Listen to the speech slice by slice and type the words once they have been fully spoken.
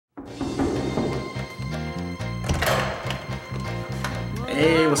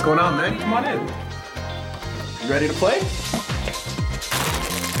Hey, what's going on, man? Come on in. You ready to play?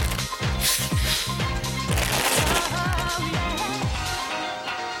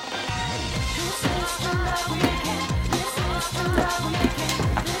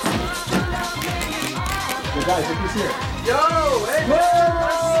 Hey guys, look who's here. Yo! Hey!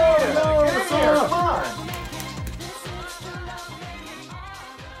 Whoa! What's up? Come on!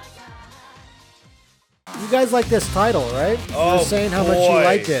 You guys like this title, right? Oh, you were saying how much you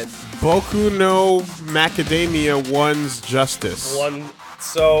liked it. Boku no Macadamia one's Justice.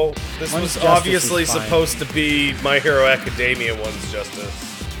 So this One's was Justice obviously is fine. supposed to be My Hero Academia One's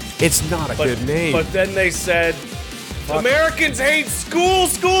Justice. It's not a good name. But then they said, Americans hate school!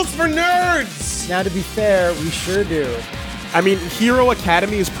 School's for nerds! Now, to be fair, we sure do. I mean, Hero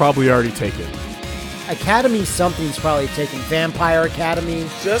Academy is probably already taken. Academy something's probably taken. Vampire Academy.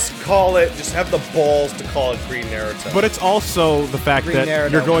 Just call it, just have the balls to call it Green Naruto. But it's also the fact Green that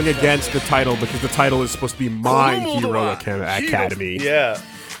Naruto you're going was against the title because the title is supposed to be My Hero Academy. Yeah.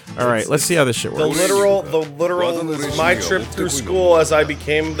 All right, let's see how this shit The works. literal is my trip through school as I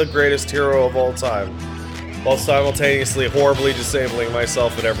became the greatest hero of all time, while simultaneously horribly disabling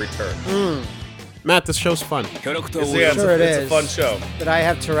myself at every turn. Matt, this show's fun. Yeah, Sure it it's is. a fun show. But I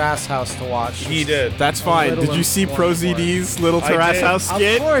have Terrace House to watch. He did. That's fine. little Did you see informed Pro for it. ZD's little I Terrace did. House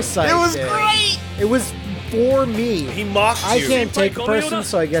skit? Of course I It was did. great! It was for me. He mocked I you. can't take a person,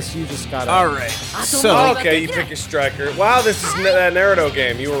 so I guess you just gotta... All right. So, Oh, okay, you pick your striker. Wow, this is that Naruto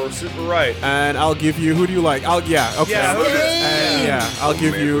game. You were super right. and I'll give you. Who do you like? Okay. Yeah, who And, yeah, I'll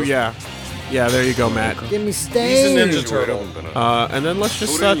give you. Yeah, there you go, Matt. Give me He's a Stain. Ninja Turtle. And then let's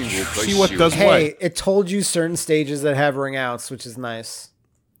just see what does Hey, what. it told you certain stages that have ring outs, which is nice.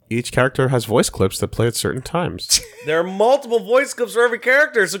 Each character has voice clips that play at certain times. There are multiple voice clips for every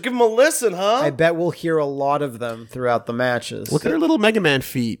character, so give him a listen, huh? I bet we'll hear a lot of them throughout the matches. Look at her little Mega Man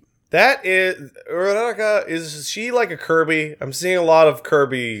feet. That is... Uraraka, is she like a Kirby? I'm seeing a lot of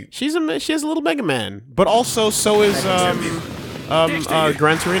Kirby. She has a little Mega Man, but also so is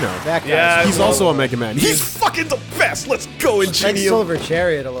Gran Torino. That guy. Yeah, He's also a Mega Man. He's fucking the best. Let's go, like Ingenium. Silver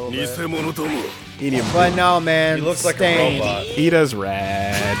Chariot a little bit. Ingenium. But no, man. He looks like Stain. a robot. Ida's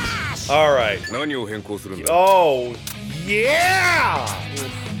rad. All right. Oh, yeah!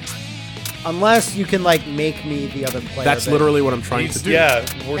 Unless you can, like, make me the other player. That's but literally what I'm trying to do. Yeah,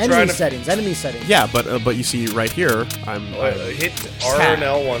 we're Enemy trying to... settings. Enemy settings. Yeah, but you see right here, I'm hit R tab. and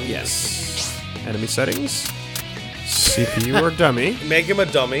L1. Yes. Enemy settings. CPU or dummy. Make him a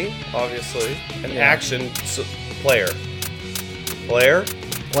dummy, obviously. An Yeah. action player. Player?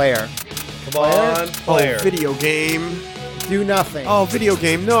 Player. Come on, player. Oh, video game. Do nothing. Oh, video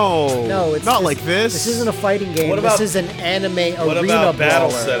game. No. No, it's not this- like this. This isn't a fighting game. What about- this is an anime What arena about battle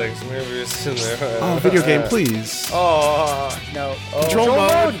brawler. settings? Maybe it's in there. Oh, video game, please. Oh, No. Control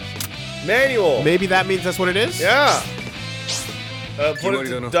mode. manual. Maybe that means that's what it is? Yeah. Put it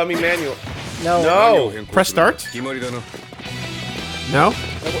to dummy manual. No. No. Press start? No?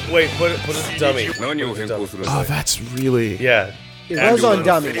 Wait, put it to dummy. Put it to dummy. Oh, that's really... Yeah. It was on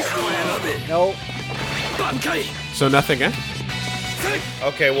dummy. No. So nothing, eh?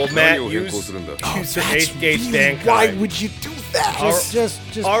 Okay, well, Matt, use the 8th gauge Dankai. Why would you do that? Just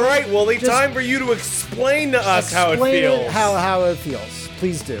All right, Wooly, just time for you to explain to us how it explain feels. how it feels.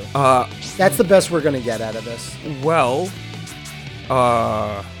 Please do. Uh, That's the best we're gonna get out of this. well...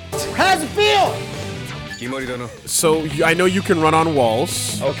 How does it feel? So, I know you can run on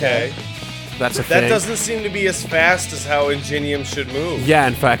walls. Okay. That's a That thing. doesn't seem to be as fast as how Ingenium should move. Yeah,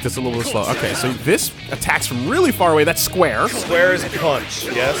 in fact, it's a little bit slow. Okay, so this attacks from really far away. That's square, Square is punch,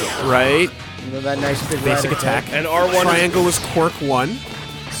 yes? right? You know, that nice big Basic right attack. And R1 Triangle is quirk 1.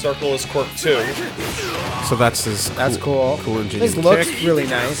 circle is quirk 2. So that's his That's cool. cool This Ingenium looks kick. really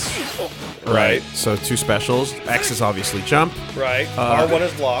nice. Right. So 2 specials. X is obviously jump. Right. R1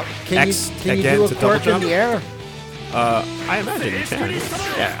 is lock. Can X you again do a to double quirk in jump? the air? I imagine you can.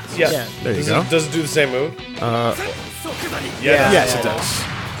 Yeah. Yes. Yeah. There you Does go. Does it do the same move? Yeah. Yeah. Yes, it does.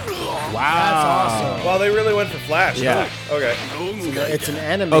 Wow. That's awesome. Wow, they really went for Flash. Yeah. huh? Okay. It's an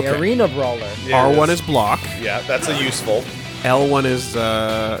anime Okay. arena brawler. Yeah, it R1 is block. Yeah, that's a useful. L1 is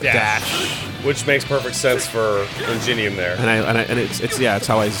dash. Which makes perfect sense for Ingenium there. And it's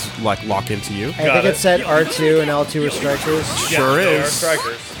how I like lock into you. I Got think it. it said R2 and L2 are strikers. Sure They are is.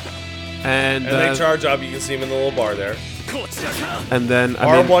 strikers. And And they charge up. You can see them in the little bar there. and then I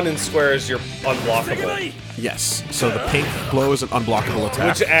mean, R1 in square is your unblockable, yes. So the pink glow is an unblockable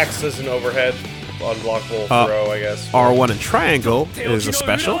attack. which acts as an overhead unblockable throw, I guess. R1 and triangle is a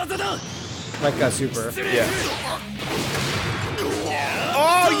special. Like a super. Yeah.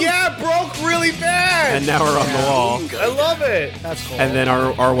 Oh Oh yeah, it broke really bad. And now we're on the wall. I love it. That's cool. And then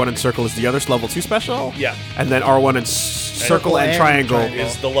our R1 and circle is the other level 2 special. Yeah. And then R1 and circle and triangle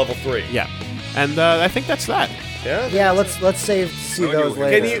Is the level 3. Yeah. And I think that's that. Yeah. Yeah, let's save to see those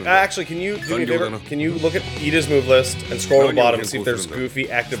later. Can you actually? Can you do me a favor? Can you look at Ida's move list and scroll to the bottom and see if there's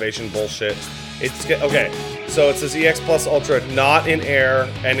goofy activation bullshit? Okay. So it says EX plus Ultra, not in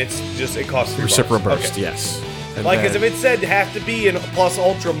air, and it's just it costs 3 Reciprocal bars. burst, Okay. yes. And Like as then if it said have to be in plus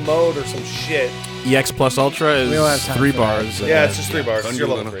Ultra mode or some shit. EX plus Ultra We don't have is time 3 for that. bars. Yeah, it's just 3 bars. It's your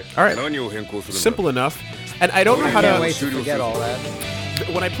level 3. All right. Simple enough. And I don't know how I can't to. wait to forget all that.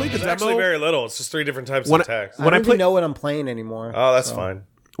 When I played the It's demo, actually very little. It's just 3 different types When of attacks. I don't even played- know what I'm playing anymore. Oh, that's fine.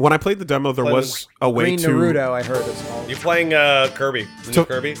 when I played the demo, there Play was a way Green to. Naruto, I heard it's called. You're playing Kirby. The new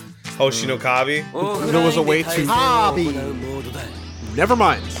Kirby? Hoshinokabi? There was a way to. Hobby. Never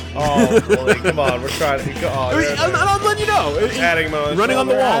mind. Oh, boy, come on. We're trying to. Oh, there it is. I'll let you know. Adding modes. Running on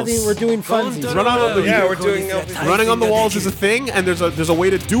the walls. We're doing funsies. Yeah, we're doing. Running on the walls is a thing, and there's a way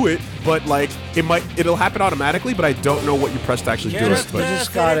to do it, but like it'll happen automatically. But I don't know what you press to actually do it. You But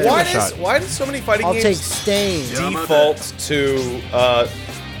just got it. Why does so many fighting I'll take games Stain. default to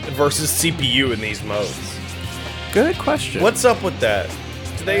versus CPU in these modes? good question. What's up with that?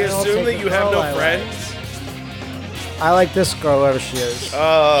 Do they I'll assume take that the you have girl no I like. friends? I like this girl, whoever she is.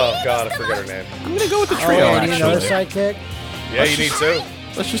 Oh god, I forget her name. I'm gonna go with the Oh, trio. I need another Actually, sidekick. Yeah, you need to.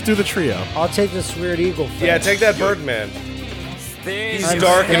 let's just do the trio. I'll take this weird eagle thing. Yeah, take that Birdman. He's I'm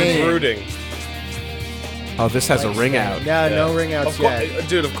dark and Stain. brooding. Oh, this has a ring out. Yeah, no Yeah. ring outs Of course, yet.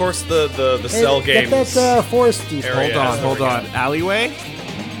 dude. Of course, the cell Get games. that foresty. Area. Hold on. Alleyway.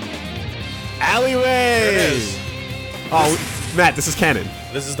 Alleyway. There it is. Oh, Matt, this is canon.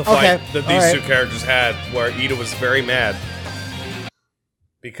 This is the fight Okay, that these alright. two characters had, where Ida was very mad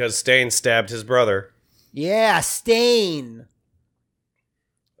because Stain stabbed his brother. Yeah, Stain.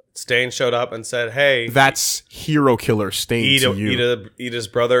 Stain showed up and said, "Hey, That's hero killer Stain to you. Ida's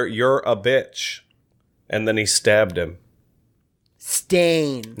brother, you're a bitch," and then he stabbed him.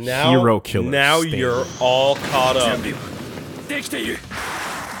 Stain. Now, Hero killer Now Stain. you're all caught up.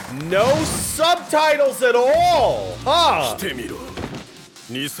 No subtitles at all, huh?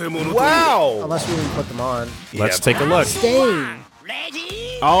 Wow. Unless we didn't put them on. Let's take a look. Stain.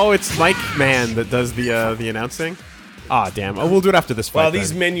 Oh, it's Mike Man that does the announcing. Ah, damn. Oh, we'll do it after this fight. Wow, these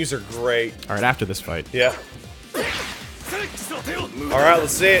then. menus are great. All right, after this fight. Yeah. All right,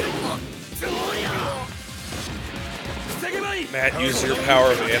 let's see it. Matt, use your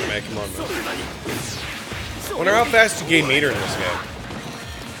power of anime. Come on, man. Wonder how fast you gain meter in this game.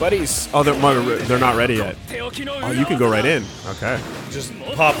 Buddies. Oh, they're not ready yet. Oh, you can go right in. Okay. Just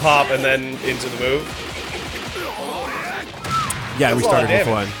pop, and then into the move. Yeah, we That's a lot of started with damage.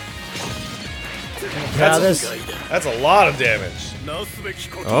 one. Yeah, That's, this. that's a lot of damage.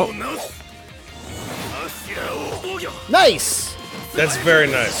 Oh, Nice. That's very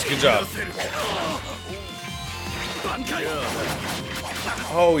nice. Good job.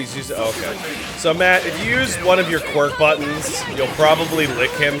 Oh, he's using. Okay. So, Matt, if you use one of your quirk buttons, you'll probably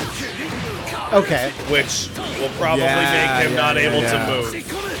lick him, Okay. which will probably Yeah, make him yeah, not yeah, able yeah. to move.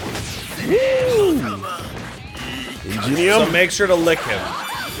 Ingenium. So make sure to lick him.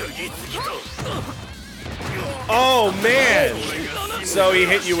 Oh man! So he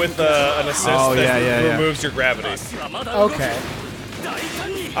hit you with an assist Oh, that yeah, yeah. removes your gravity. Okay.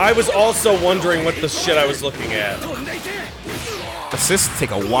 I was also wondering what the shit I was looking at. Assists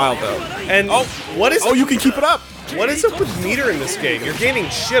take a while though. And what is Oh, you can keep it up. what is up with meter in this game? You're gaining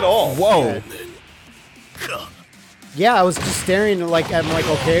shit all. Whoa. Yeah, I was just staring like I'm like,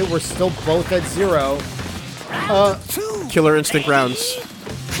 okay, we're still both at 0. Killer instinct rounds.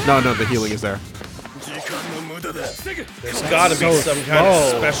 No, the healing is there. There's gotta be some kind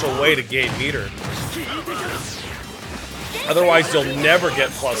of special way to gain meter. Otherwise, you'll never get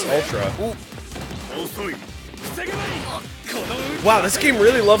plus ultra. Wow, this game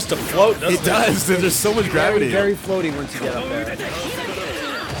really loves to float, doesn't it? It does. There's so much gravity. Very floaty once you get up there.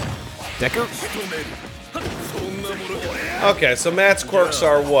 Decker. Okay, so Matt's quirks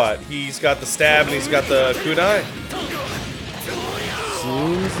are what? He's got the stab and he's got the kunai.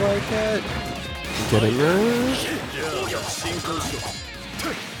 Seems like it. Getting there.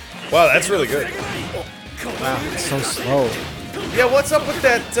 Wow, that's really good. Wow, it's so slow. Yeah, what's up with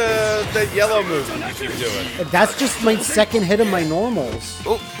that that yellow move you keep doing? That's just my second hit of my normals.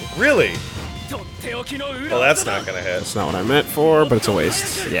 Really? Well, that's not gonna hit. That's not what I meant for, but it's a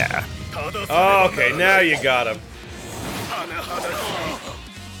waste. Yeah. Oh, okay, now you got him.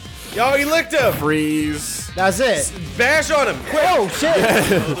 Yo, he licked him! Freeze. That's it. Bash on him, quick! Oh shit!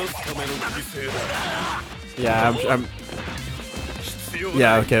 Yeah, I'm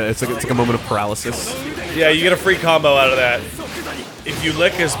Yeah, okay, it's like a moment of paralysis. Yeah, you get a free combo out of that. If you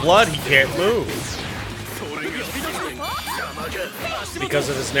lick his blood, he can't move. Because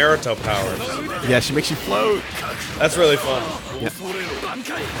of his Naruto powers. Yeah, she makes you float. That's really fun. Yeah.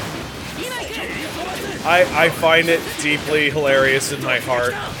 I find it deeply hilarious in my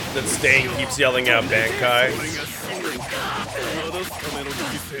heart that Stain keeps yelling out Bankai.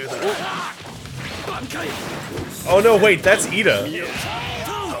 Oh no, wait, that's Ida.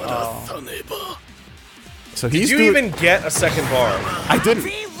 So Did he's you even get a second bar? I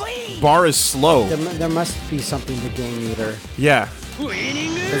didn't. Bar is slow. There must be something to gain either. Yeah.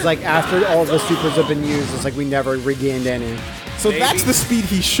 It's like after all the supers have been used, it's like we never regained any. So that's the speed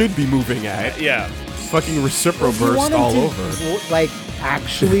he should be moving at. Yeah. Fucking recipro If you burst want him all to, over. like,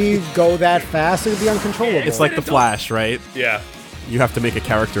 actually go that fast, it would be uncontrollable. It's like the Flash, right? Yeah. You have to make a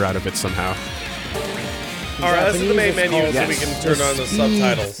character out of it somehow. Alright, let's do the main Japanese menu is so we called can turn on the Speed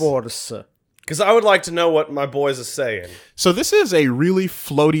subtitles. Force. Because I would like to know what my boys are saying. So this is a really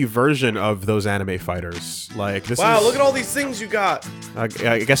floaty version of those anime fighters. Like this Wow, is, look at all these things you got. I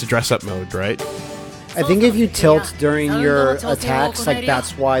guess a dress-up mode, right? I think if you tilt during your attacks, like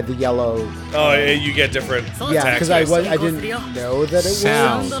that's why the yellow. Oh, yeah, you get different Yeah, attacks. because I didn't know that it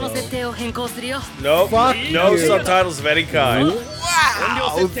Sound. was. Nope. Fuck No you. subtitles of any kind.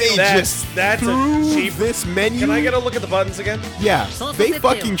 Wow, they That's threw a cheap. this menu. Can I get a look at the buttons again? Yeah, they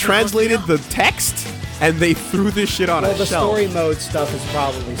fucking translated the text and they threw this shit on Well, a the shelf. story mode stuff is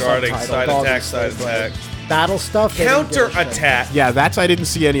probably Guarding, subtitled, side attack, side obviously, but attack. Battle stuff. they didn't give a Counter shit. attack. Yeah, I didn't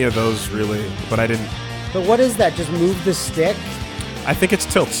see any of those really, but I didn't. But what is that? Just move the stick? I think it's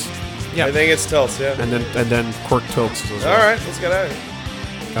tilts. Yeah, I think it's tilts, yeah. and then quirk tilts as well. Alright, let's get out of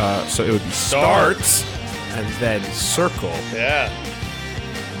here. So it would be Start. and then circle. Yeah.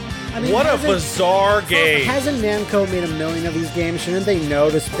 I mean, What a hasn't- bizarre game. Hasn't Namco made a million of these games? Shouldn't they know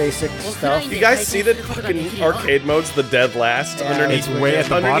this basic stuff? You guys see that fucking arcade mode's the dead last Yeah, underneath, it's way at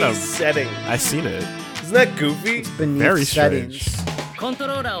the underneath bottom. setting? I seen it. Isn't that goofy? Beneath Very settings. strange.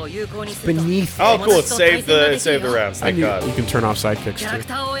 Beneath. Oh, cool! It saved the rounds. Thank You God. can turn off sidekicks too.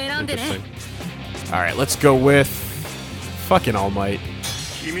 Interesting. All right, let's go with fucking All Might,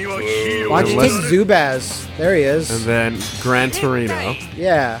 Why don't you take Zubaz? There he is. and then Gran Torino,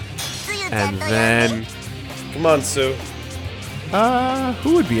 Yeah. and then Come on, Sue.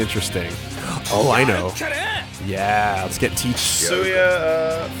 who would be interesting? Oh, I know. Yeah, let's get Teach.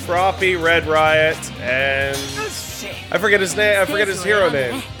 Suya, Froppy, Red Riot, and I forget his name. I forget his hero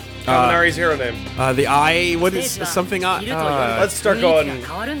name. Kaminari's hero name. The eye. What is something? Let's start going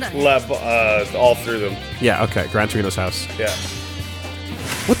all through them. Yeah. Okay. Gran Torino's house. Yeah.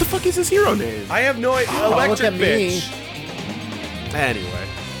 What the fuck is his hero name? I have no idea. look Electric at me. bitch.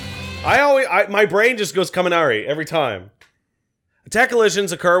 Anyway. My brain just goes Kaminari every time. Attack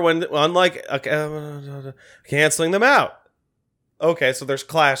collisions occur when, unlike, canceling them out. Okay, so there's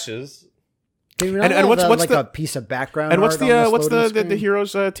clashes. Do we And not what's have, like the- a piece of background? And what's art on the this what's loading the screen?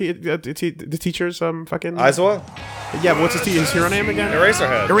 hero's the teacher's fucking Aizawa? Yeah, but what's his hero name again?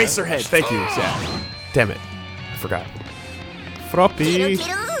 Eraserhead. Eraserhead. Thank you. Yeah. Damn it, I forgot. Froppy.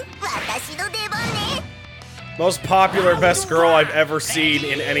 Most popular best girl I've ever seen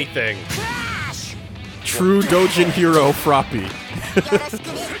in anything. True Dojin hero Froppy.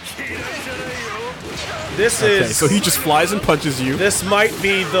 This Okay, is... so he just flies and punches you. This might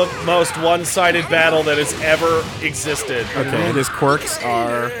be the most one-sided battle that has ever existed. Okay, and his quirks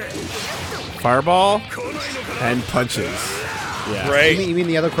are Fireball and punches. Yeah. Right? You mean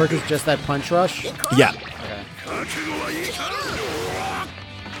the other quirk is just that punch rush? Yeah.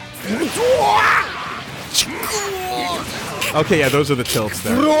 Okay, yeah, those are the tilts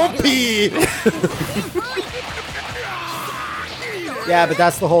there. Yeah, but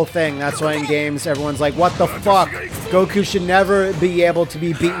that's the whole thing. That's why in games everyone's like, "What the fuck? Goku should never be able to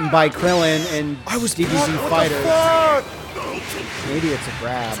be beaten by Krillin and DBZ fighters." Maybe it's a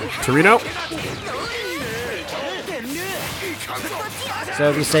grab. Torino? So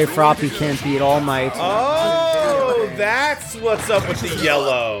if you say Froppy can't beat All Might, Oh, that's what's up with the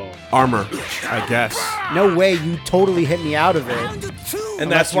yellow. Armor, I guess. no way, you totally hit me out of it.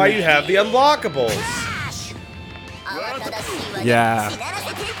 And that's why you have the unblockables. Yeah.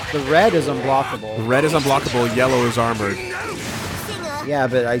 The red is unblockable. Red is unblockable, yellow is armored. Yeah,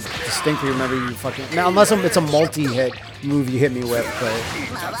 but I distinctly remember you fucking... Now, unless it's a multi-hit move you hit me with, but...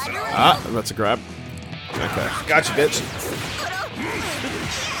 Ah, that's a grab. Okay. Gotcha, bitch.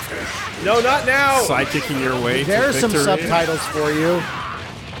 No, not now. Sidekicking your way There are to some victory. subtitles for you.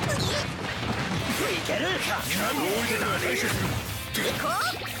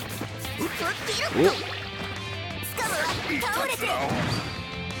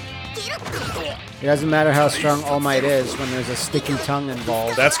 It doesn't matter how strong All Might is when there's a sticky tongue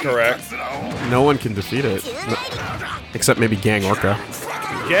involved. That's correct. No one can defeat it. Except maybe Gang Orca.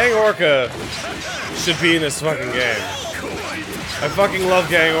 Gang Orca should be in this fucking game. I fucking love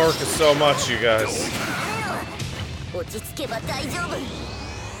Gang Orca so much, you guys.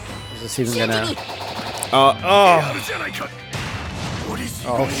 Is this even gonna... Oh, Oh, shit.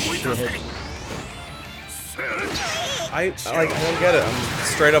 I don't get it. I'm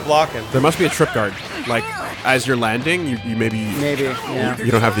straight up blocking. There must be a trip guard. Like, as you're landing, you maybe... Maybe, yeah.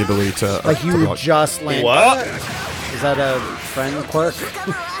 You don't have the ability to... Like you just landed. What? Is that a friend quirk?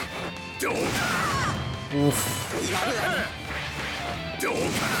 Oof.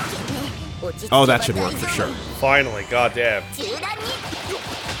 Oh, that should work for sure. Finally, goddamn.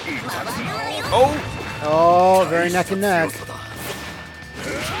 Oh, very neck and neck.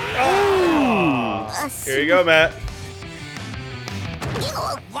 Here you go, Matt.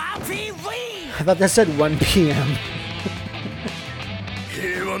 I thought that said 1 p.m.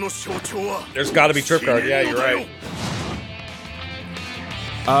 There's got to be trip guard. Yeah, you're right.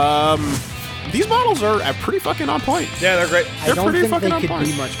 These models are pretty fucking on point. Yeah, they're great. I They're don't pretty think fucking they on could point.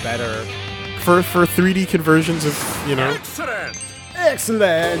 be much better. For 3D conversions of, you know...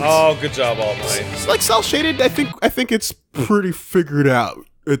 Excellent. Oh, good job, All Might. It's like cell shaded. I think it's pretty figured out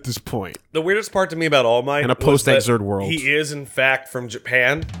at this point. The weirdest part to me about All Might In a was that post-Exert world. he is in fact from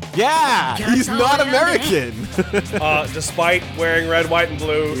Japan, Yeah, he's not American. despite wearing red, white, and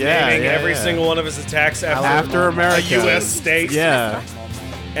blue, Yeah, naming yeah, every yeah. single one of his attacks After a America, U.S. state, Yeah,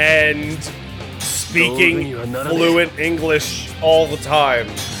 and speaking fluent English all the time.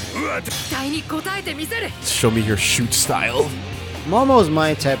 show me your shoot style, Momo's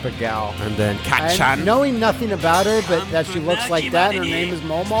my type of gal. and then And Kat-chan. knowing nothing about her, but that she looks like that, and her name is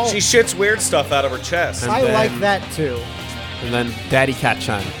Momo. She shits weird stuff out of her chest. I then- like that too. And then Daddy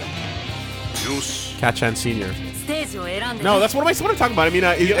Kat-chan. Kat-chan Senior. No, that's what am I talking about? I mean,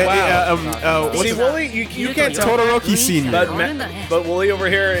 what's See, his- Wooly, you can't tell. Todoroki Senior. But Wooly over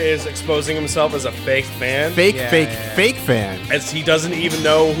here is exposing himself as a fake fan, Fake Yeah. fan. as he doesn't even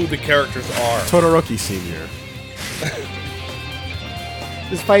know who the characters are. Todoroki Senior.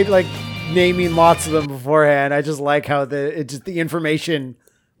 Despite like naming lots of them beforehand, I just like how the information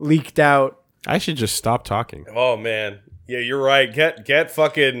leaked out. I should just stop talking. Oh man, yeah, you're right. Get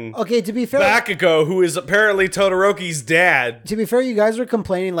fucking Okay, to be fair, Bakugo, who is apparently Todoroki's dad. you guys were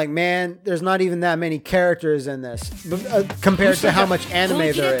complaining like, man, there's not even that many characters in this compared to how much anime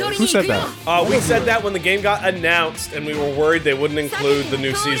there is. Who said that? We said that when the game got announced, and we were worried they wouldn't include the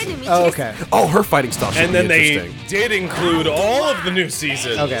new season. Oh, okay. Oh, her fighting style should And be then they interesting. did include all of the new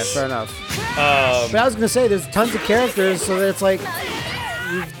seasons. Okay, fair enough. But I was gonna say there's tons of characters, so that it's like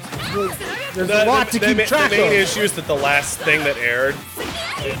there's a lot to keep track the main of. issue is that the last thing that aired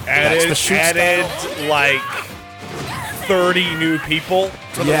That's the shoot added like 30 new people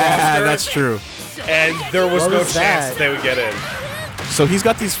to the Yeah, roster, that's true. and there was What no was chance that? they would get in. So he's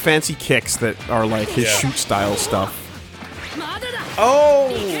got these fancy kicks that are like his Yeah. shoot style stuff. Oh,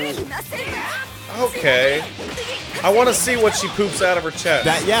 okay. I want to see what she poops out of her chest.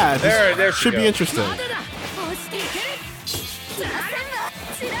 There she should be goes. interesting.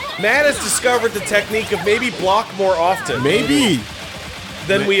 Matt has discovered the technique of maybe block more often Maybe.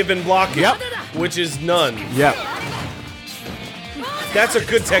 than we have been blocking. Yep. Which is none. Yep. That's a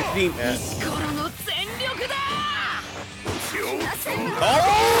good technique, Matt.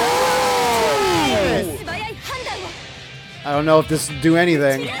 I don't know if this will do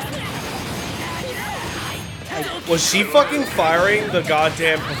anything. Was she fucking firing the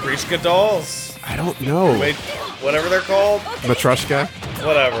goddamn Paprika dolls? I don't know. Wait, whatever they're called? Matryoshka?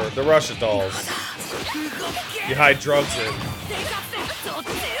 Whatever, the Russia dolls. You hide drugs in.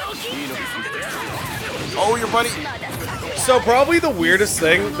 Oh, your buddy. So probably the weirdest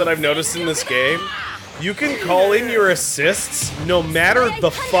thing that I've noticed in this game, you can call in your assists no matter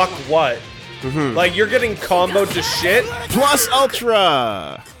the fuck what. Like, you're getting comboed to shit. Plus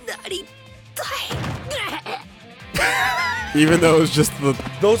Ultra! Even though it's just the...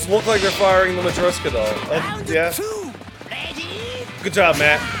 Those look like they're firing the Matryoshka doll. Yeah. Good job,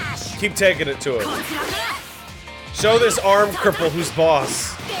 Matt. Keep taking it to him. Show this arm cripple who's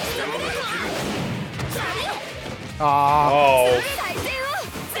boss. Oh.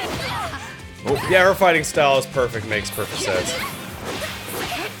 Yeah, her fighting style is perfect. Makes perfect sense.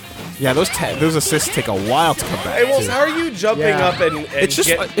 Yeah, those assists take a while to come back. Hey, Wolves, too. how are you jumping Yeah. up and It's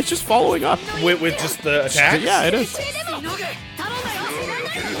just following up. with just the attack? Yeah, it is.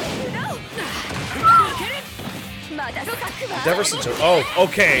 Never such a... Oh,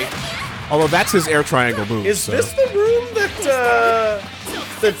 okay. Although that's his air triangle move. Is this the room that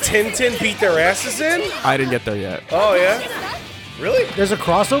the Tintin beat their asses in? I didn't get there yet. Oh yeah, really? There's a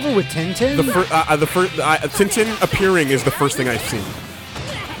crossover with Tintin? Tintin appearing is the first thing I've seen.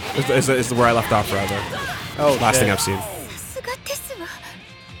 Is where I left off, rather. Oh, Last shit. thing I've seen.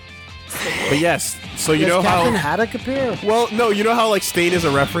 But yes, so you Does know Captain how... Haddock appear? Well, no, you know how like Stain is a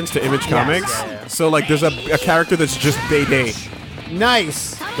reference to Image Comics? yeah. So like there's a character that's just Day Day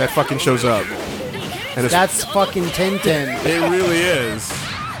Nice. that fucking shows up. And it's, That's fucking Tintin. it really is.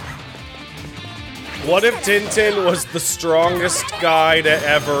 What if Tintin was the strongest guy to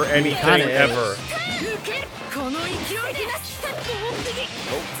ever anything Kinda is. ever?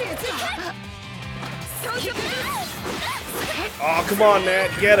 Oh, come on, Nat,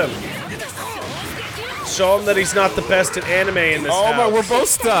 get him. Show him that he's not the best at anime in this Oh my, house. we're both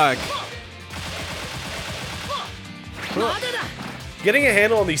stuck. Getting a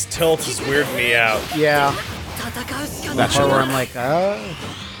handle on these tilts is weirding me out. Yeah. That Or where work. I'm like,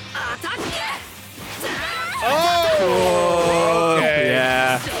 Oh! Okay.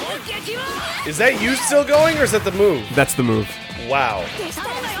 Yeah, Is that you still going, or is that the move? that's the move. Wow.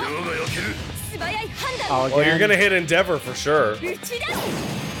 oh, Well, you're again. gonna hit Endeavor for sure.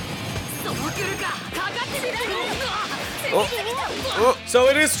 So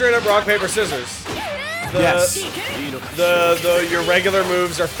it is straight up rock, paper, scissors. Yes. Your regular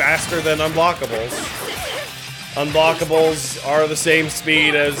moves are faster than unblockables. Unblockables are the same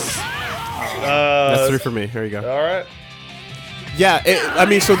speed as. That's 3 for me. Here you go. All right. Yeah, I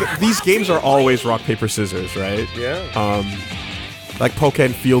mean, so these games are always rock, paper, scissors, right? Yeah. Like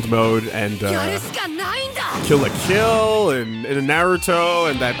Pokken Field Mode and Kill la Kill and Naruto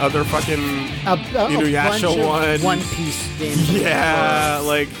and that other fucking a Inuyasha bunch of one. One Piece games. Yeah,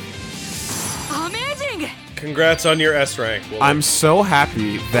 like Congrats on your S rank. I'm so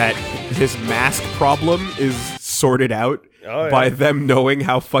happy that his mask problem is sorted out Oh, yeah. by them knowing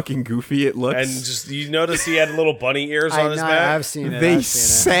how fucking goofy it looks. And just you notice he had little bunny ears I on his know, back. I've seen it. They I've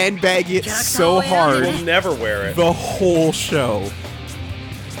seen sandbag it so hard We'll never wear it. the whole show.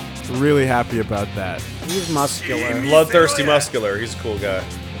 Really happy about that. it. He's muscular. Bloodthirsty muscular. He's a cool guy.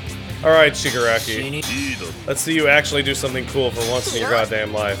 All right, Shigaraki. Let's see you actually do something cool for once in your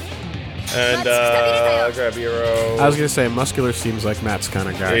goddamn life. And grab Hero. I was gonna say muscular seems like Matt's kind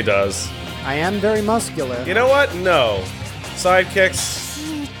of guy. He does. I am very muscular. You know what? No. Sidekicks.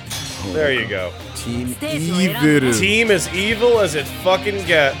 There you go. Team Evil. Team as evil as it fucking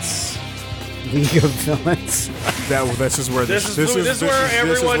gets. League of Villains. This is where This is where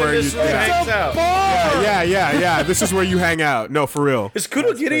everyone in this room hangs out. Yeah. This is where you hang out. No, for real. Is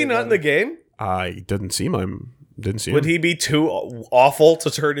Kurogiri not in the game? I didn't see him. Would he be too awful to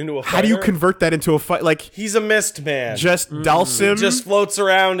turn into a fighter? How do you convert that into a fight? Like He's a mist man. just Dalsim? Just floats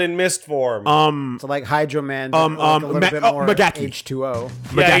around in mist form. So like Hydro Man, but like a little bit more Magaki. H2O.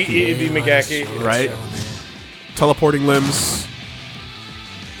 Yeah, Magaki. it'd be Magaki. Right? Teleporting limbs.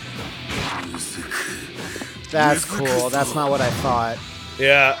 That's cool. That's not what I thought.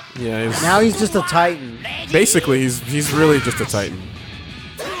 Yeah. Yeah, Now he's just a Titan. basically he's really just a Titan.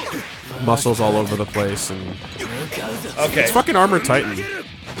 Muscles all over the place and Okay. it's fucking armored Titan.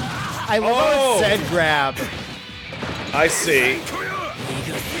 I love how it said grab. I see.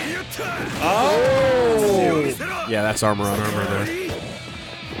 Oh. Yeah, that's armor on armor there.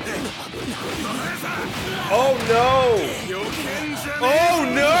 Oh no.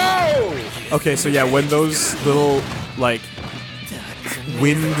 Oh no. Okay, so yeah, when those little like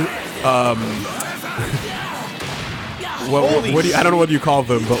wind what do you, I don't know what you call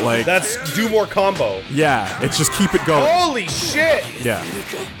them, but like That's do more combo. yeah, it's just keep it going. Holy shit. Yeah.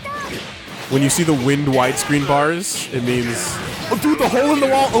 When you see the wind widescreen bars, it means oh dude, the hole in the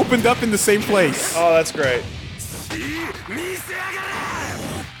wall opened up in the same place. Oh, that's great.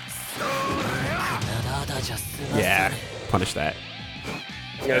 Yeah, punish that.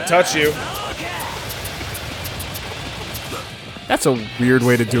 I'm gonna touch you. That's a weird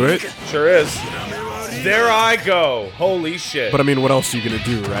way to do it. Sure is. There I go. Holy shit. But I mean, what else are you gonna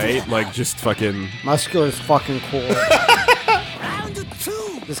do, right? Like just fucking Muscular's fucking cool.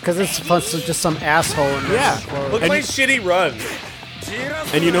 Just because it's fun, so just some asshole in there. Yeah. Look at my shitty run.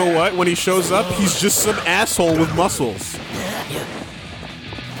 and you know what? When he shows up, he's just some asshole with muscles.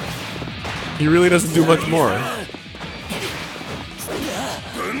 He really doesn't do much more.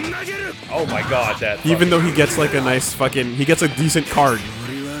 Oh my god, that Even though he gets like a nice fucking, he gets a decent card,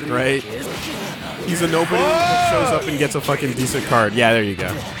 right? He's a nobody that shows up and gets a fucking decent card. Yeah, there you go.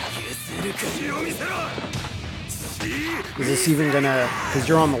 Is this even gonna? Because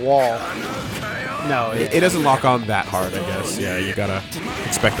you're on the wall. No, It doesn't lock on that hard, I guess. Yeah, you gotta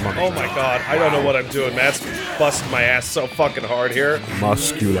expect them on the Oh my god, I don't know what I'm doing. Matt's busting my ass so fucking hard here.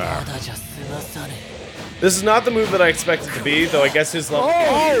 muscular. This is not the move that I expect it to be, though I guess his level...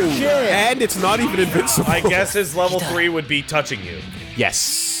 Oh, shit. And it's not even invincible. I guess his level 3 would be touching you.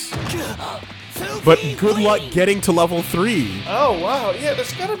 Yes. But good luck getting to level 3. Oh, wow. Yeah,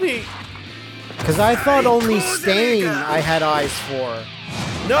 there's gotta be... Because I thought only Stain I had eyes for.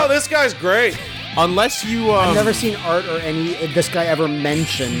 No, this guy's great. Unless you, I've never seen art or this guy ever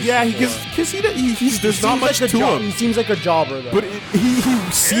mentioned. Yeah, before. because there's not much to him. He seems like a jobber, though. But he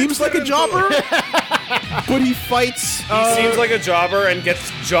seems like a jobber. But he fights. He seems like a jobber and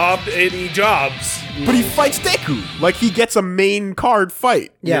gets jobbed and he jobs. But he fights Deku. Like, he gets a main card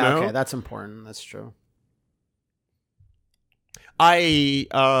fight. Yeah, you know? okay, that's important. That's true.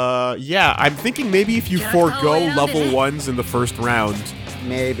 I'm thinking maybe if you forego level 1s in the first round,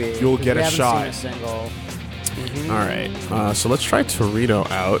 Maybe. You'll 'cause get we a haven't shot. Seen a single. Alright, so let's try Torito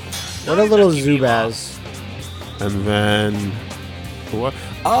out. What a little Zubaz. And then... What?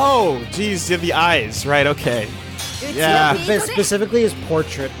 Oh, geez, you have the eyes. Right, okay. Yeah. But specifically his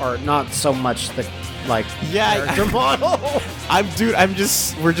portrait art, not so much the, like, character model.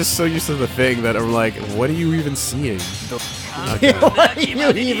 We're just so used to the thing that I'm like, what are you even seeing? What are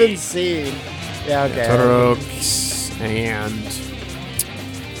you even seeing? Yeah, okay. Totoro, and...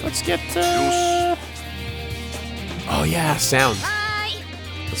 Let's get, oh yeah, sound.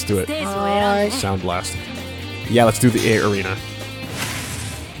 Let's do it. Sound blast. Yeah, let's do the A arena.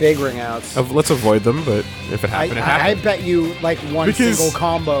 Big ring outs. Let's avoid them, but if it happened, it happened. I bet you, like, one single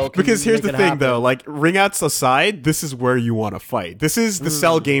combo can Because here's make the it thing, happen. though. Like, ring outs aside, this is where you want to fight. This is the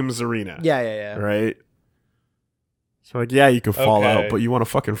Cell Games arena. Yeah. Right? So, like, yeah, you can fall Okay. out, but you want to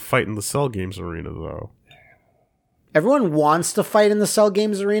fucking fight in the Cell Games arena, though. Everyone wants to fight in the Cell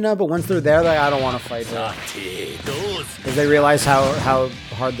Games arena, but once they're there, they're like, I don't want to fight there. Because they realize how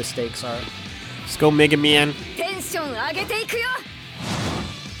hard the stakes are. Let's go, Mega Man.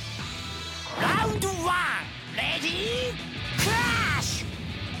 Round 1, ready?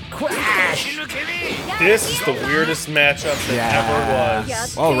 Crash! This is the weirdest matchup that ever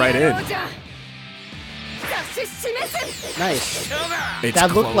was. Oh, right in. Nice. It's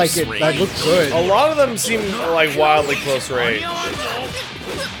That looked like it. That looked good. A lot of them seem like wildly close range.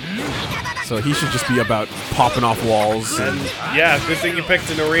 So he should just be about popping off walls and Yeah, good thing you picked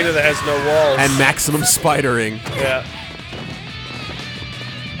an arena that has no walls. maximum spidering. Yeah.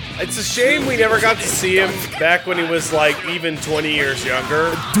 It's a shame we never got to see him back when he was like even 20 years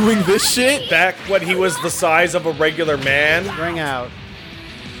younger. Doing this shit? Back when he was the size of a regular man. Ring out.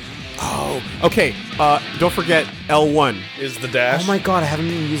 Oh, okay. Don't forget L1. Is the dash. Oh my god, I haven't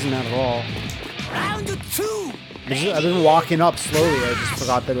been using that at all. Round 2, I've been walking up slowly. I just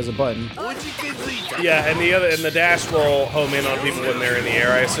forgot there was a button. Yeah, and the dash will home in on people when they're in the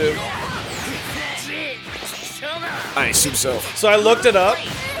air, I assume. I assume so. So I looked it up.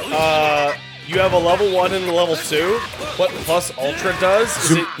 You have a level 1 and a level 2. What Plus Ultra does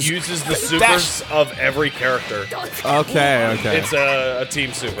is it uses the supers of every character. Okay. It's a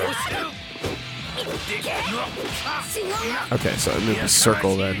team super. Okay, so I'm in the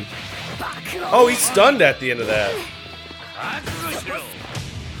circle then. Oh, he's stunned at the end of that.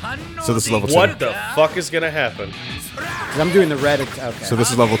 So this is level 2. What the fuck is gonna happen? 'Cause I'm doing the red. Okay. So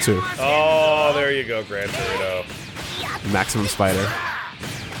this is level 2. Oh, there you go, Gran Torino. Maximum spider.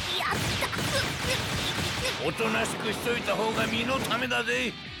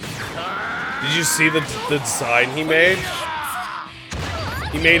 Did you see the design he made?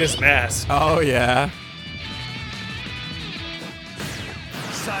 He made his mask. Oh, yeah.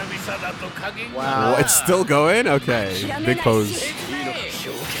 Wow. Oh, it's still going? Okay. Big pose.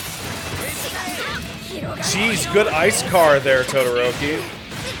 Jeez, good ice car there, Todoroki.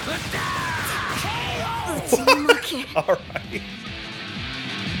 Alright.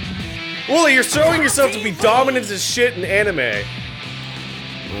 Wooly, you're showing yourself to be dominant as shit in anime.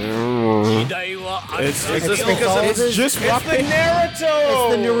 It's Is this because of it's just rock, the Naruto?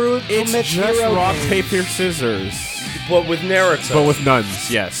 It's the Naruto. it's just rock, paper, scissors. But with Naruto. But with nuns,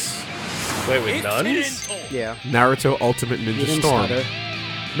 yes. Wait, with nuns? Yeah. Naruto Ultimate You Ninja didn't Storm. stutter.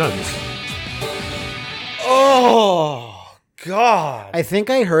 Nuns. Oh, God. I think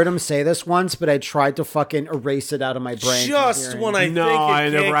I heard him say this once, but I tried to fucking erase it out of my brain. from Just hearing when it. I No, think it I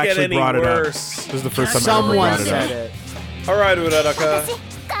can't never get actually any brought it up. worse. This is the first time I Someone ever brought it said up. it. Alright, Uraraka.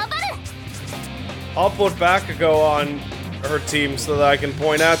 I'll put Bakugo on her team so that I can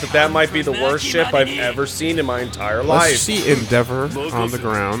point out that that might be the worst ship I've ever seen in my entire life. Let's see Endeavor on the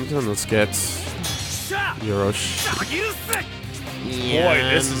ground, and let's get Yorosh. Boy,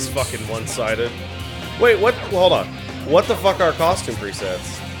 this is fucking one-sided. Wait, what? Hold on. What the fuck are costume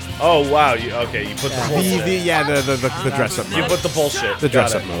presets? Oh wow, you put the bullshit. The dress up mode. You put the bullshit. The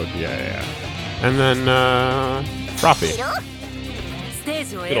dress up mode, yeah. And then Froppy.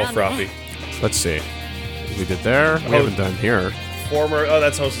 Good old Froppy. Let's see. We did there. We haven't done here.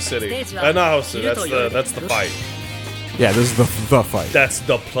 That's Host City. Not Host City, that's the fight. Yeah, this is the fight. That's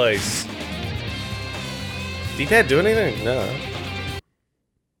the place. D-pad do anything? No.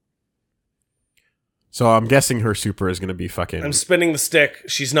 So I'm guessing her super is gonna be fucking. I'm spinning the stick.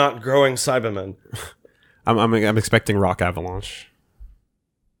 She's not growing Cybermen. I'm expecting Rock Avalanche.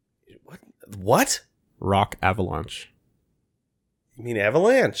 What? Rock Avalanche. You mean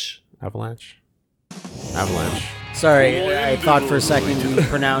Avalanche? Avalanche. Sorry, I thought for a second you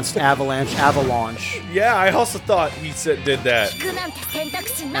pronounced avalanche. Yeah, I also thought he did that.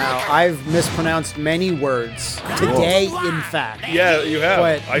 Now, I've mispronounced many words. Today, in fact. Yeah, you have.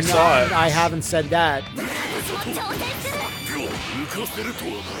 But I saw it. I haven't said that.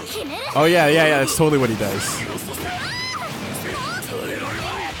 Oh yeah, that's totally what he does.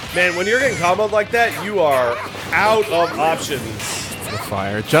 Man, when you're getting comboed like that, you are out of options. The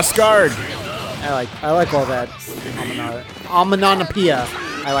fire. Just guard. I like all that onomatopoeia,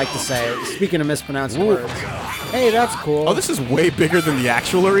 I like to say. Speaking of mispronouncing words. Hey, that's cool. Oh, this is way bigger than the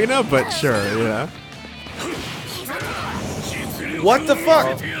actual arena, but sure, yeah. What the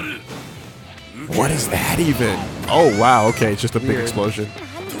fuck? What is that even? Oh wow, okay, it's just a big explosion.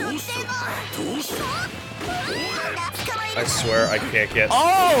 I swear I can't get.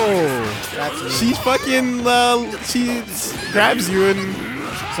 Oh! She fucking she grabs you and.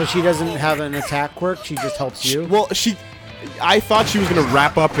 So she doesn't have an attack quirk, she just helps you? Well, I thought she was gonna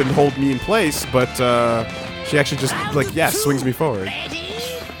wrap up and hold me in place, but she actually just swings me forward.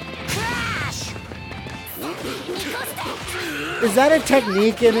 Is that a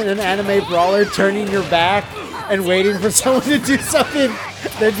technique in an anime brawler, turning your back and waiting for someone to do something,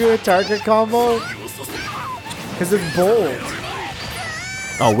 then do a target combo? Because it's bold.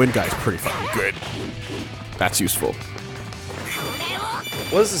 Oh, Wind Guy's pretty fucking good. That's useful.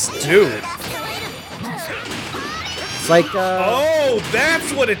 What does this do? It's like, oh,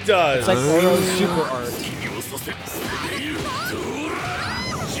 that's what it does! It's like Oro's super art.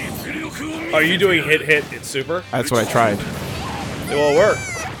 Are you doing hit in super? That's what I tried. It won't work.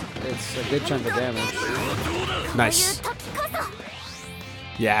 It's a good chunk of damage. Nice.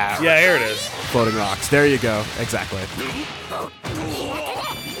 Yeah. Yeah, here it is. Floating rocks. There you go. Exactly.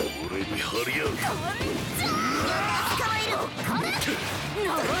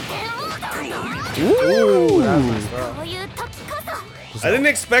 Ooh, that was nice. I didn't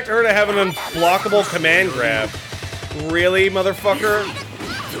expect her to have an unblockable command grab. Really, motherfucker?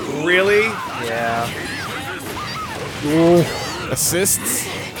 Really? Yeah. Ooh. Assists.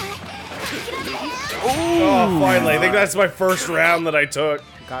 Oh, finally. I think that's my first round that I took.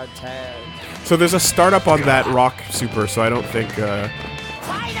 Got tagged. So there's a startup on that rock super, so I don't think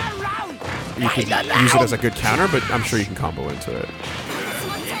you can use it as a good counter, but I'm sure you can combo into it.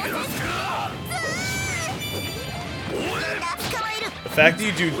 The fact that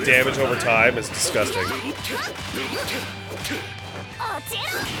you do damage over time is disgusting.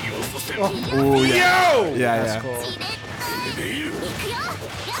 Ooh, yeah. Yo! Yeah, That's yeah. Cool.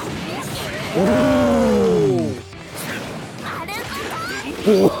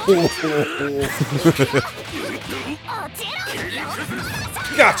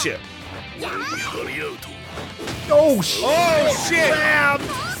 Gotcha! Oh, shit! Oh, shit!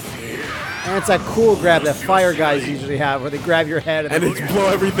 And it's that cool grab that fire guys usually have, where they grab your head And it's blow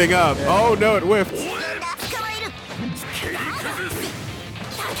everything up. Yeah. Oh no, it whiffed.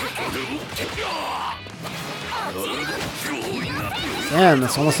 Damn,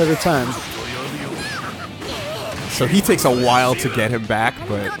 that's almost every time. So he takes a while to get him back,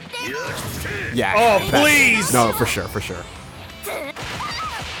 but yeah. Oh, please! No, for sure, for sure.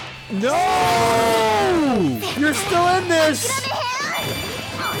 No! You're still in this!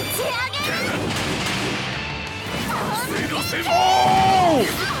 Oh!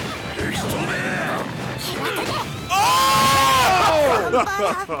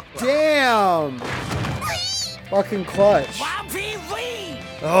 Oh! Damn! Fucking clutch.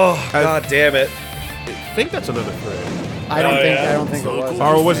 Oh, god damn it. I think that's another frame. I don't think it was.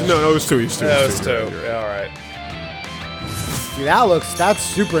 Oh, was no, it was two. It was two. That was two. Yeah, alright. Dude, that's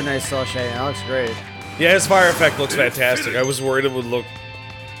super nice cell shading. That looks great. Yeah, his fire effect looks fantastic. I was worried it would look.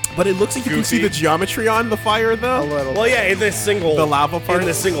 But it looks like you can see the geometry on the fire, though. A little. Well, yeah, in this single. The lava part? In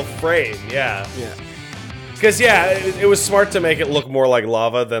this single frame, yeah. Yeah. Because, yeah, it was smart to make it look more like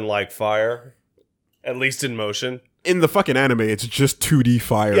lava than like fire. At least in motion. in the fucking anime, it's just 2D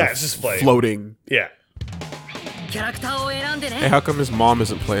fire. Yeah, it's just flame. Floating. Yeah. Hey, how come his mom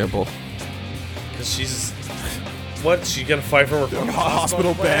isn't playable? Because she's... What? She gonna fight from her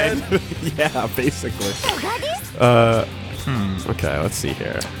Hospital bed? Yeah, basically. Okay, let's see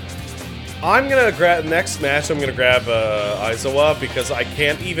here. I'm gonna grab next match. I'm gonna grab Aizawa because I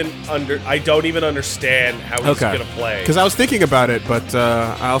don't even understand how he's gonna play. Because I was thinking about it, but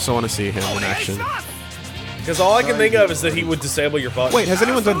I also want to see him in action. Because all I can think of is that he would disable your button. Wait, has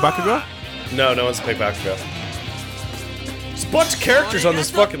anyone done Bakugo? No, no one's picked Bakugo. There's a bunch of characters on this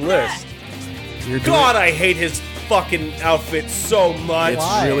fucking list. God, I hate his fucking outfit so much.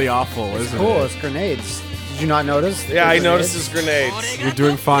 It's really awful, isn't it? Cool, it's grenades. Did you not notice? Yeah, I noticed his grenades. You're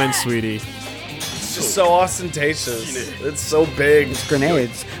doing fine, sweetie. It's just so ostentatious. It's so big. It's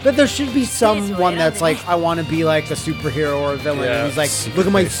grenades. But there should be someone that's like, I want to be like a superhero or a villain. Yeah. And he's like, Secret look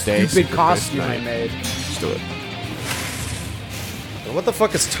at my Base Day, stupid Secret costume Base I Night. made. Let's do it. What the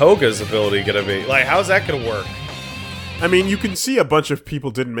fuck is Toga's ability gonna be? Like, how's that gonna work? I mean, you can see a bunch of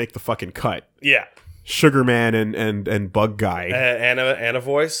people didn't make the fucking cut. Yeah. Sugarman and Bug Guy. Anna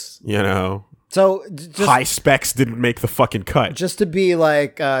voice? You know. So, just, High Specs didn't make the fucking cut. just to be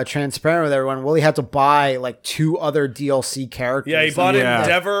like transparent with everyone, Willie had to buy like 2 other DLC characters. Yeah, he bought Yeah.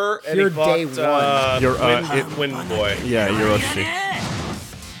 Endeavor and he Pure bought day one. Wind Boy. Yeah, Yoshi.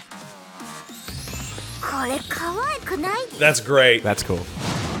 That's great. That's cool.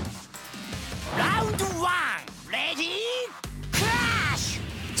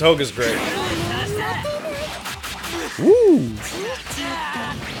 Toga's great. Woo!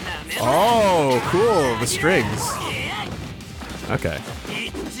 Oh, cool. The strings. Okay.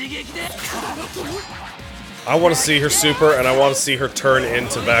 I want to see her super, and I want to see her turn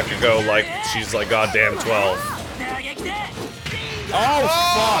into Bakugo like she's like goddamn 12.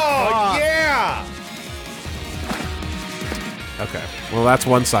 Oh, yeah! Okay. Well, that's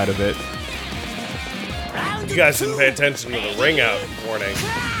one side of it. You guys didn't pay attention to the ring out warning.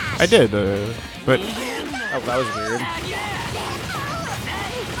 I did, but Oh, that was weird.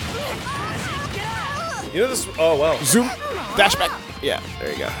 You know this? Oh well. zoom, dash back. Yeah,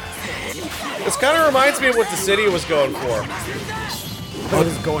 there you go. This kind of reminds me of what the city was going for. What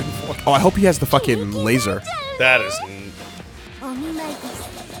is going for? Oh, I hope he has the fucking laser. That is.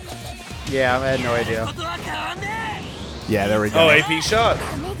 Yeah, I had no idea. Yeah, there we go. Oh, AP shot.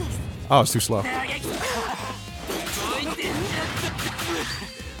 Oh, it's too slow.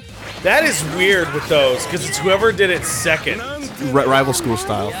 That is weird with those because it's whoever did it second. Rival school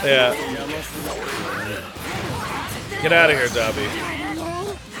style. Yeah. Get out of here, Dobby.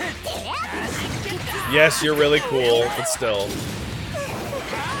 Yes, you're really cool, but still.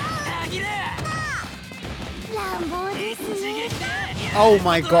 Oh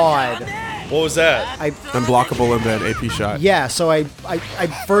my god. What was that? Unblockable and then AP shot. Yeah, so I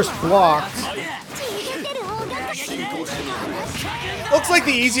first blocked. Looks like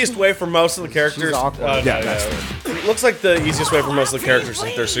the easiest way for most of the characters. She's awkward. Yeah, Looks like the easiest way for most of the characters to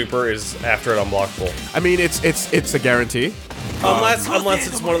hit their super is after an unblockable. I mean, it's a guarantee. Unless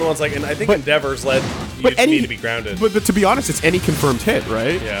it's one of the ones like, and I think Endeavor's led you need to be grounded. But to be honest, it's any confirmed hit,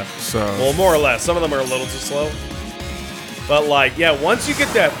 right? Yeah. So. Well, more or less. Some of them are a little too slow. But like, yeah, once you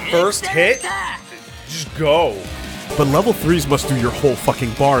get that first hit, just go. But level 3s must do your whole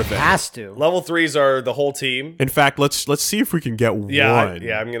fucking bar then. Has to. Level 3s are the whole team. In fact, let's see if we can get Yeah, one.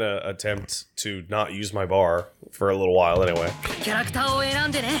 I'm gonna attempt to not use my bar for a little while anyway.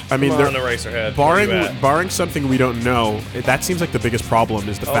 I mean, Come on, Eraserhead. barring something we don't know, that seems like the biggest problem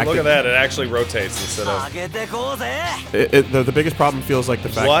is the Oh, fact look that at that! It actually rotates instead of. the biggest problem feels like the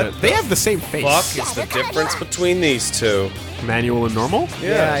fact What that they the have the same face. Fuck is the difference between these two? Manual and normal.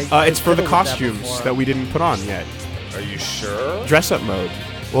 Yeah. It's for the fiddled with that costumes before. that we didn't put on yet. Are you sure? Dress up mode.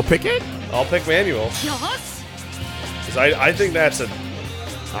 We'll pick it. I'll pick manual. Because I think that's a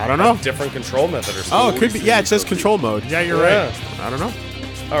I don't know. different control method or something. Oh, it could be. Yeah, it says control mode. Yeah, you're Yeah. right. I don't know.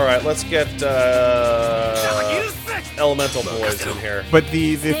 All right, let's get elemental boys in here. But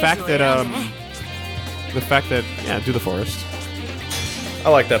the fact that do the forest. I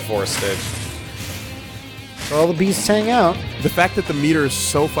like that forest stage. Where all the beasts hang out. The fact that the meter is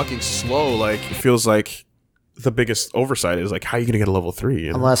so fucking slow, like it feels like the biggest oversight is like, how are you gonna get a level 3? You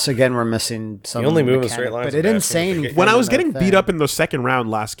know? Unless again we're missing some. You only move in mechanic, straight lines But with it didn't that, say so anything. When I was in that getting thing. beat up in the second round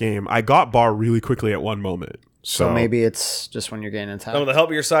last game, I got bar really quickly at one moment. So maybe it's just when you're getting attacked. Now, with the help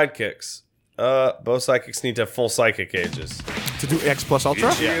of your sidekicks, both sidekicks need to have full psychic gauges. to do X plus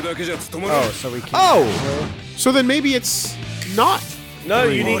Ultra. Yeah. Oh, so we can. Oh, so then maybe it's not No,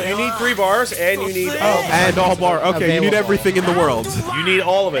 you need 3 bars, and you need And all bar. Okay, you need everything in the world. you need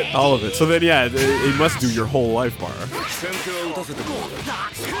all of it. All of it. So then, yeah, it must do your whole life bar.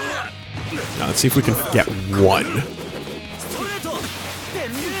 Now, let's see if we can get 1.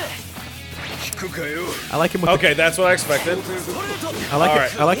 I like him with Okay, that's what I expected. I like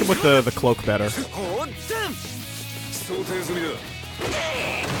Alright. I like him with the cloak better.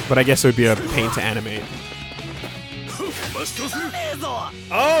 But I guess it would be a pain to animate.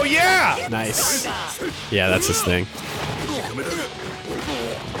 Oh yeah! Nice. Yeah, that's his thing.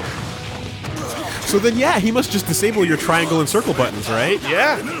 So then, yeah, he must just disable your triangle and circle buttons, right?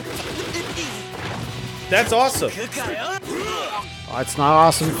 Yeah. That's awesome. Oh, it's not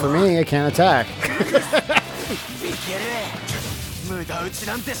awesome for me. I can't attack.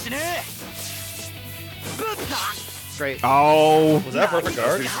 Great. Oh, Was that perfect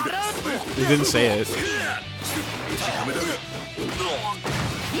guard? he didn't say it.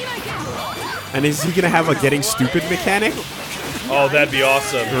 And is he gonna have a getting stupid mechanic? Oh, that'd be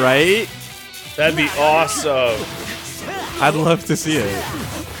awesome. Right? That'd be awesome. I'd love to see it.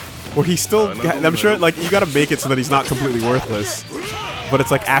 Or he's still, I'm sure, like, you gotta make it so that he's not completely worthless. But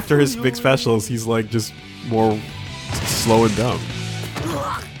it's like after his big specials, he's like just more slow and dumb.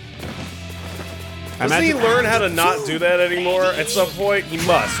 Doesn't he learn how to not do that anymore at some point? He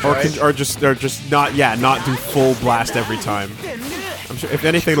must, right? Or just not, yeah, not do full blast every time. I'm sure, if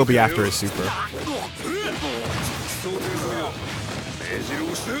anything, it'll be after his super.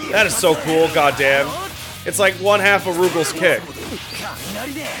 That is so cool, goddamn. It's like 1/2 of Rugel's kick.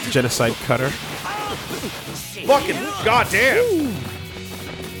 Genocide cutter. Fucking goddamn.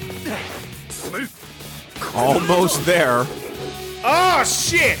 Almost there. Oh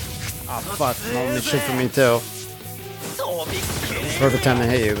shit! Oh, fuck. Moment shit for me, too. Perfect time to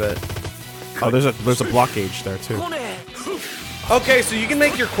hit you, but... Oh, there's a block gauge there too. Okay, so you can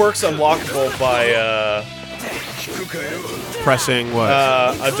make your quirks unblockable by Pressing what?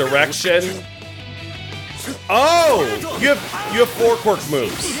 a direction. Oh, you have 4 quirk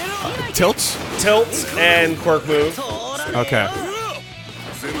moves: Tilts? tilt and quirk move. Okay.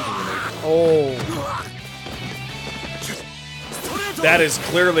 Oh. That is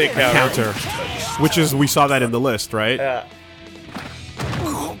clearly a counter. Counter. Which is, we saw that in the list, right? Yeah.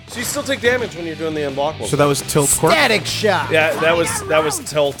 So you still take damage when you're doing the unblockable. So that was tilt quirk? Static shot! Yeah, that was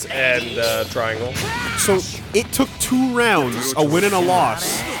tilt and triangle. So it took 2 rounds, a win and a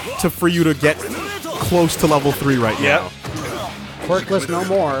loss, for you to get close to level 3 right now. Yep. Quirkless no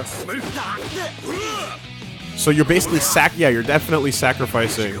more. So you're basically you're definitely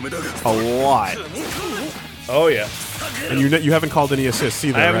sacrificing a lot. Oh yeah. And you haven't called any assists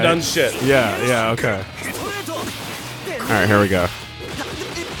either, I haven't right? done shit. Yeah, okay. Alright, here we go.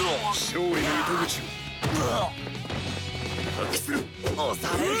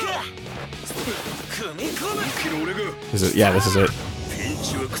 Is it? Yeah, this is it.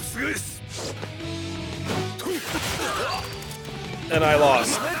 And I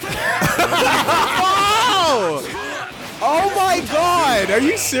lost. Oh! Oh my god! Are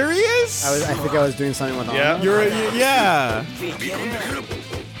you serious? I think I was doing something with Yeah. Yeah.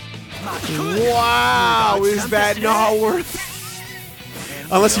 Wow, is that not worth it?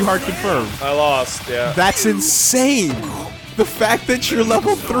 Unless you hard confirm. I lost. Yeah. That's insane. The fact that you're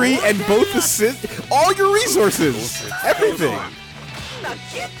level 3 and both assist, all your resources, everything.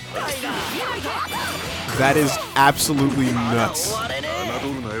 That is absolutely nuts.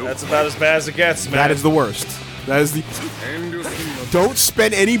 That's about as bad as it gets, man. That is the worst. That is the. Don't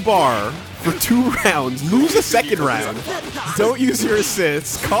spend any bar for 2 rounds. Lose a second round. Don't use your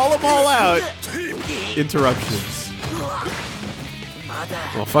assists. Call them all out. Interruptions.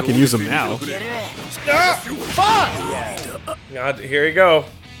 Well, fucking use them now. Fuck! God, here you go.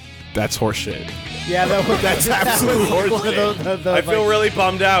 That's horseshit. Yeah, That's absolute horseshit. I feel really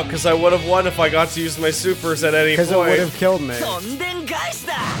bummed out because I would have won if I got to use my supers at any point. Because it would have killed me.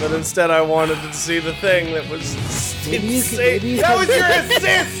 But instead, I wanted to see the thing that was Maybe you could- insane. maybe you That could- was your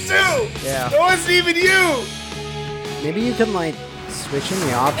assist too. Yeah. That wasn't even you. Maybe you can, like, switch in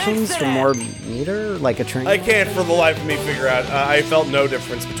the options for more meter? Like a train? I can't for the life of me figure out. I felt no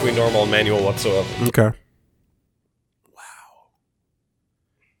difference between normal and manual whatsoever. Okay.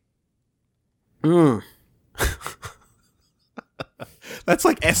 Mm. That's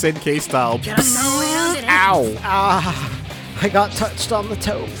like SNK style. Ow! Ah! I got touched on the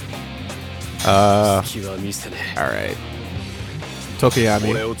toe. Alright.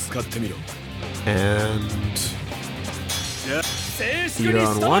 Tokiyami. And Peter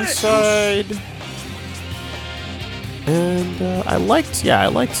on one side. And I liked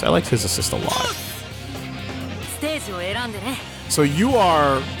his assist a lot. So you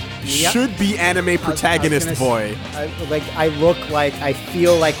are Yep. should be anime protagonist boy. I look like, I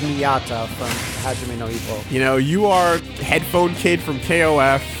feel like Miyata from Hajime no Ippo. You know, you are headphone kid from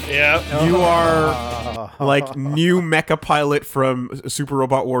KOF. Yeah. You are like new mecha pilot from Super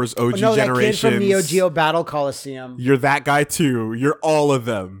Robot Wars OG No, that kid Generations. from Neo Geo Battle Coliseum. You're that guy too. You're all of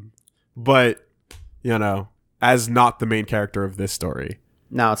them. But, you know, as not the main character of this story.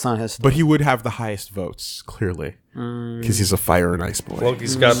 No, it's not his story. But he would have the highest votes, clearly. Because he's a fire and ice boy. Well,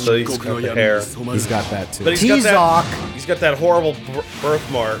 he's got the hair. He's got that too. But he's got that horrible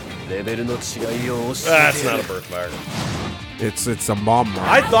birthmark. That's not a birthmark. It's a mom mark.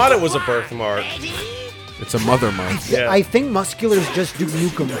 I thought it was a birthmark. It's a mother mark. Yeah. I think musculars just do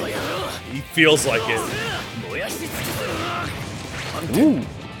nukem. He feels like it. Ooh.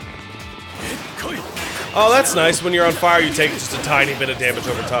 Oh, that's nice. When you're on fire, you take just a tiny bit of damage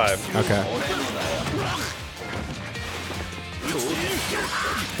over time. Okay.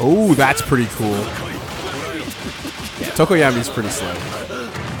 Oh, that's pretty cool. Tokoyami's pretty slow.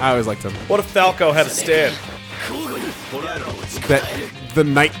 I always liked him. What if Falco had a stand? That the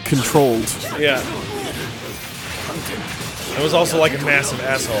knight controlled. Yeah. It was also like a massive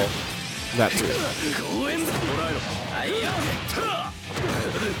asshole. That too.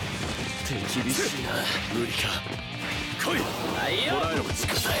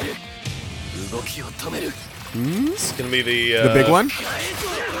 It's gonna be the big one?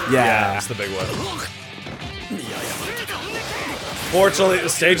 Yeah, it's the big one. Fortunately, the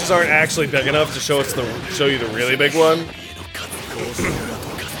stages aren't actually big enough to show you the really big one.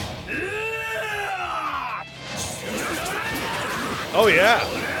 Oh yeah.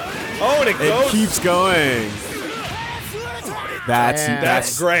 Oh, and it goes. It keeps going.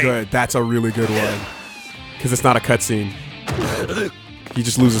 That's great. Good. That's a really good one. Because it's not a cutscene. He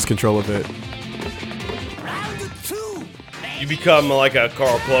just loses control of it. You become like a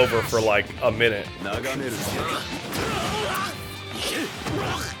Carl Clover for like a minute.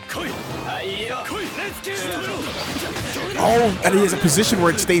 Oh, and he has a position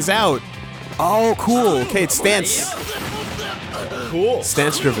where it stays out. Oh, cool. Okay, it's stance. Cool.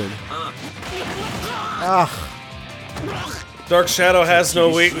 Stance driven. Dark Shadow has no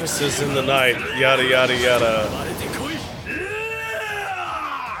weaknesses in the night. Yada yada yada.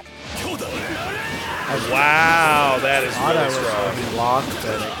 Wow, that is really strong. Locked,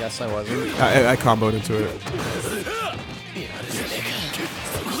 but I guess I wasn't. I comboed into it.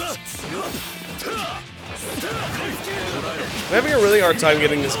 I'm having a really hard time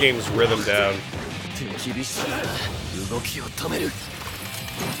getting this game's rhythm down.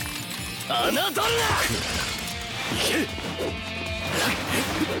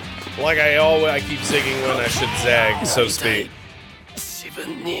 Like I keep zigging when I should zag, so to speak.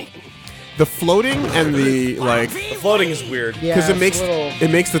 The floating and the like, The floating is weird. Yeah, because it's a little-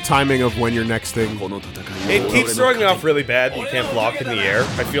 it makes the timing of when your next thing. It keeps throwing me off really bad. You can't block in the air.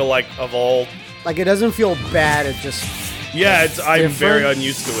 I feel like of all, Like, it doesn't feel bad, it just... yeah, I'm very Different.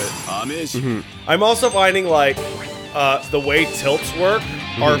 unused to it. I'm also finding like the way tilts work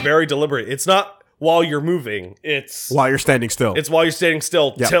are very deliberate. It's not while you're moving. It's While you're standing still. while you're standing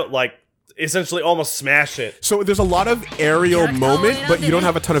still. Yep. Tilt like essentially almost smash it. So there's a lot of aerial moment, but you don't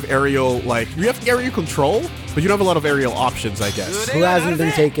have a ton of aerial, like, you have aerial control, but you don't have a lot of aerial options, I guess. Who hasn't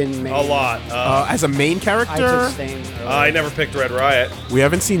been taken main? A lot. As a main I character, took Stain earlier. I never picked Red Riot. we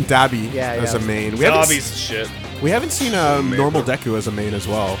haven't seen Dabi Yeah, as yeah. a main. Zombies shit. We haven't seen normal Deku as a main as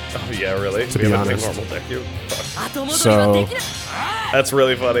well. Oh yeah, really? To We be haven't played honest. normal deck you. Fuck. So, That's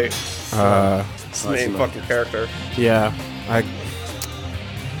really funny. It's the main fucking character. yeah.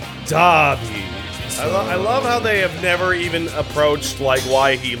 Dobby. I love how they have never even approached like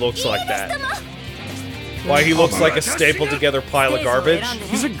why he looks like that. Why he looks like a stapled together pile of garbage.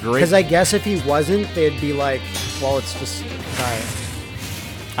 He's a great... Because I guess if he wasn't, they'd be like, well, it's just... Sorry.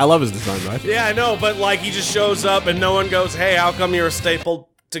 I love his design, though. Yeah, I know, but like he just shows up and no one goes, hey, how come you're a stapled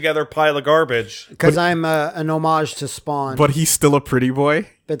together pile of garbage? Because I'm an homage to Spawn. But he's still a pretty boy.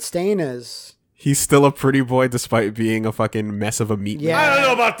 But Stain is... He's still a pretty boy despite being a fucking mess of a meat. Yeah. I don't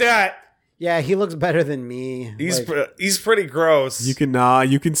know about that. Yeah, he looks better than me. He's Like, he's pretty gross. You can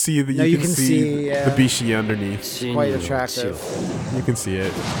see the you can see, the bishi underneath. quite attractive. You can see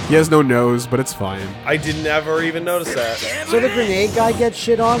it. He has no nose, but it's fine. I did never even notice that. So the grenade guy gets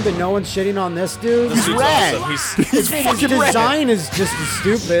shit on, but no one's shitting on this dude? This dude's rad. awesome. His design is just as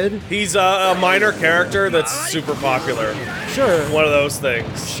stupid. He's a minor character that's super popular. Sure, One of those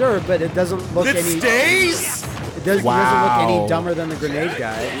things. sure, but it doesn't look any... stays? It doesn't look any dumber than the grenade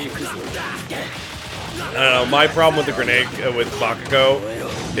guy. I don't know. My problem with the grenade with Bakugo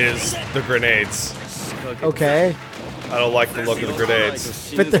is the grenades. Okay. I don't like the look of the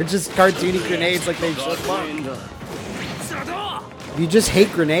grenades. But they're just cartoony grenades like they should look. If you just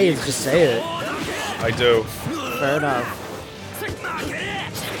hate grenades, just say it. I do. Fair enough.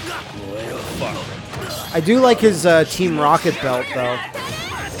 I do like his Team Rocket belt, though.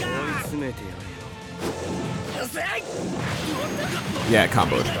 Yeah,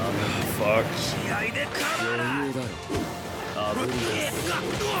 comboed. Fuck.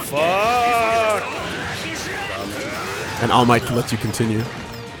 Fuck! And All Might can let you continue.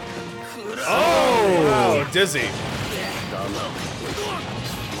 Oh! Wow, dizzy.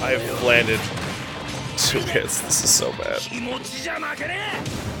 I've landed 2 hits. This is so bad.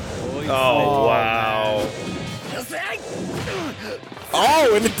 Oh, wow.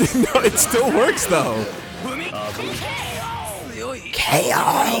 Oh, and it still works though.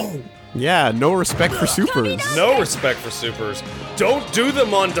 KO! Yeah, no respect for supers. No respect for supers. Don't do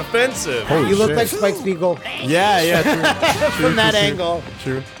them on defensive. Holy You look shit. like Spike Spiegel Yeah, true. from that angle.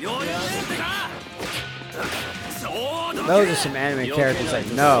 True. Those are some anime characters I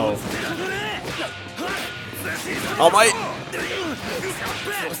know. All Might.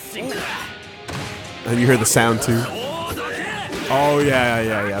 And you hear the sound too. Oh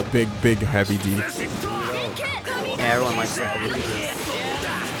yeah. Big heavy D. Yeah, everyone likes that.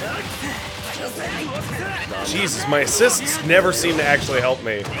 Jesus, my assists never seem to actually help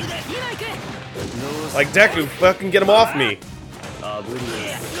me. Like Deku, fucking get him off me.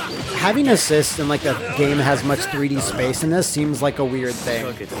 Having assists in like a game that has much 3D space in this seems like a weird thing.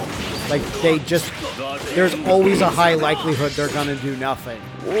 Like there's always a high likelihood they're gonna do nothing.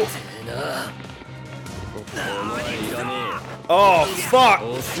 Oh, fuck!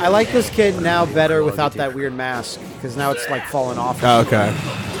 I like this kid now better without that weird mask, because now it's like falling off. Oh, okay.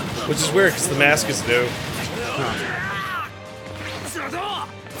 Which is weird, because the mask is new.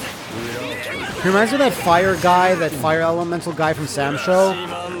 He reminds me of that fire guy, that fire elemental guy from Sam Show.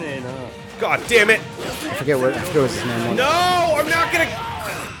 God damn it! I forget what his name was. No! I'm not gonna...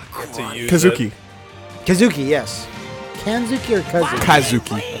 to use Kazuki. it. Kazuki, yes. Kanzuki or Kazuki?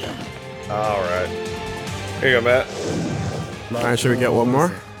 Kazuki. Alright. Here you go, Matt. Alright, should we get one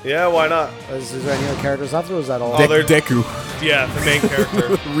more? Yeah, why not? Is there any other characters left, or was that all? Deku. Yeah, the main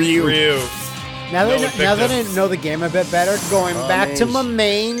character. Ryu. Now No that I know the game a bit better, going back to my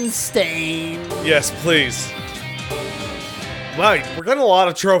main stain. Yes, please. Wow, we're getting a lot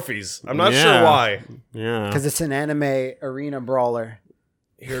of trophies. I'm not sure Yeah. why. Yeah. Because it's an anime arena brawler.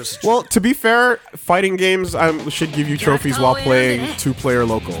 Well, to be fair, fighting games should give you trophies while playing 2-player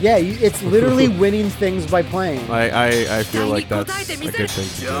local. Yeah, it's literally winning things by playing. I feel like that's a good thing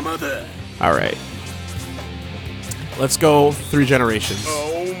to do. Alright. Let's go 3 generations.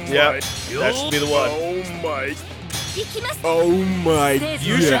 Yeah, that should be the one. Oh my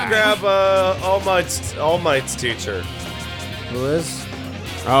You should grab All Might's teacher. Who is?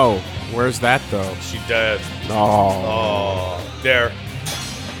 Oh, where's that though? She dead. Oh. Oh, there.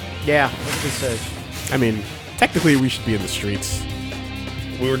 Yeah, let's research. I mean, technically we should be in the streets.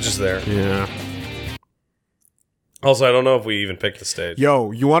 We were just there. Yeah. Also, I don't know if we even picked the stage.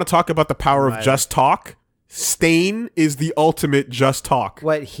 Yo, you want to talk about the power of just talk? Stain is the ultimate just talk.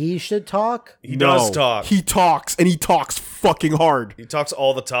 What, he should talk? He does talk. He talks, and he talks fucking hard. He talks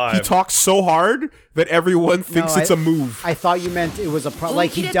all the time. He talks so hard that everyone thinks it's a move. I thought you meant it was a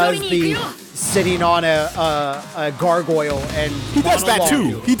like he does the sitting on a gargoyle and He does that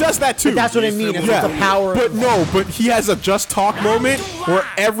too. He does that too. But that's what I mean. It's the power. But no, but he has a just talk moment where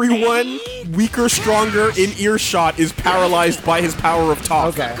everyone, weaker, stronger, in earshot, is paralyzed by his power of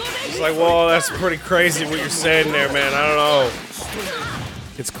talk. Okay. It's like, whoa, that's pretty crazy what you're saying there, man. I don't know.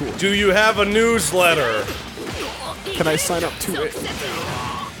 It's cool. Do you have a newsletter? Can I sign up to it?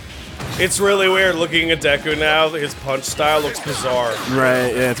 It's really weird looking at Deku now. His punch style looks bizarre.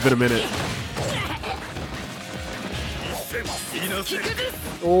 Right, yeah, it's been a minute.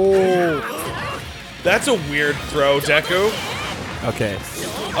 Oh. That's a weird throw, Deku. Okay,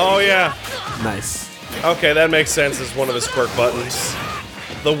 Oh, yeah. nice. Okay, that makes sense as one of his quirk buttons.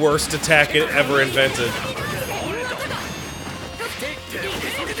 The worst attack it ever invented.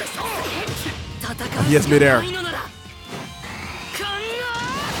 He has midair.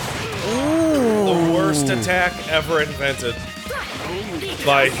 The worst attack ever invented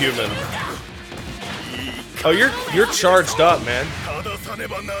by a human. Oh, you're charged up, man.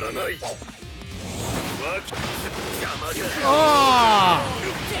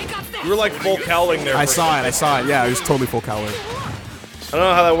 You were like full cowling there. I for a saw it, yeah, it was totally full cowling. I don't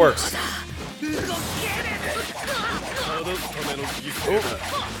know how that works.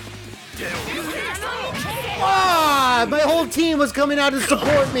 Ah, my whole team was coming out to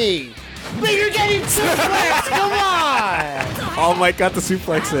support me. But you're getting suplexed! Come on! All Might got the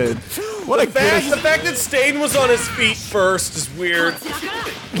suplex in. What a The fact that Stain was on his feet first is weird.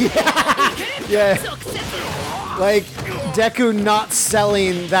 Yeah. Like, Deku not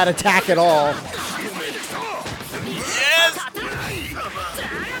selling that attack at all. Yes!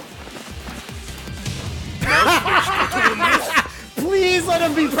 Please let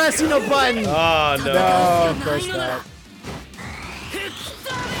him be pressing a button. Oh, no. No, of course not.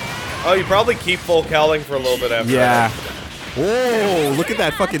 Oh, you probably keep full cowling for a little bit after Yeah. that. Whoa, look at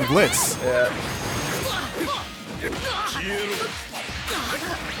that fucking blitz. Yeah.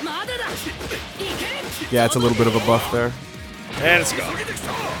 Yeah, it's a little bit of a buff there. And it's gone.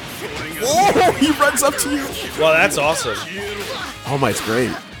 Oh, he runs up to you. Well, that's awesome. All Might's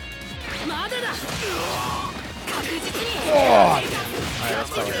great.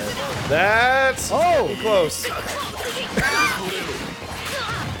 That's close.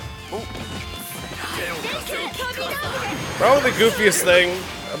 Probably the goofiest thing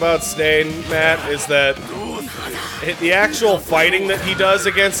about Stain, Matt, is that the actual fighting that he does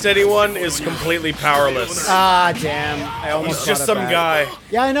against anyone is completely powerless. Ah, damn. I almost He's just got it some back. guy.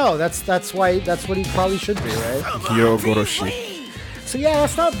 Yeah, I know. That's what he probably should be, right? Hiro Goroshi. So yeah,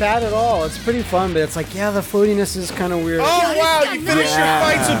 that's not bad at all. It's pretty fun, but it's like, yeah, the floatiness is kind of weird. Oh, wow, you finish Yeah.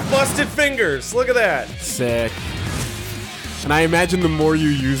 your fights with busted fingers. Look at that. Sick. And I imagine the more you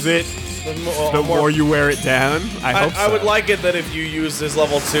use it, the more you wear it down. I hope so. I would like it that if you use his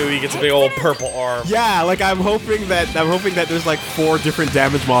level 2, he gets a big old purple arm. Yeah, like I'm hoping that there's like 4 different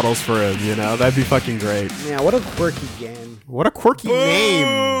damage models for him, you know? That'd be fucking great. Yeah, what a quirky game. What a quirky name.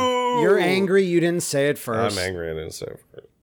 Ooh. You're angry you didn't say it first. I'm angry I didn't say it first.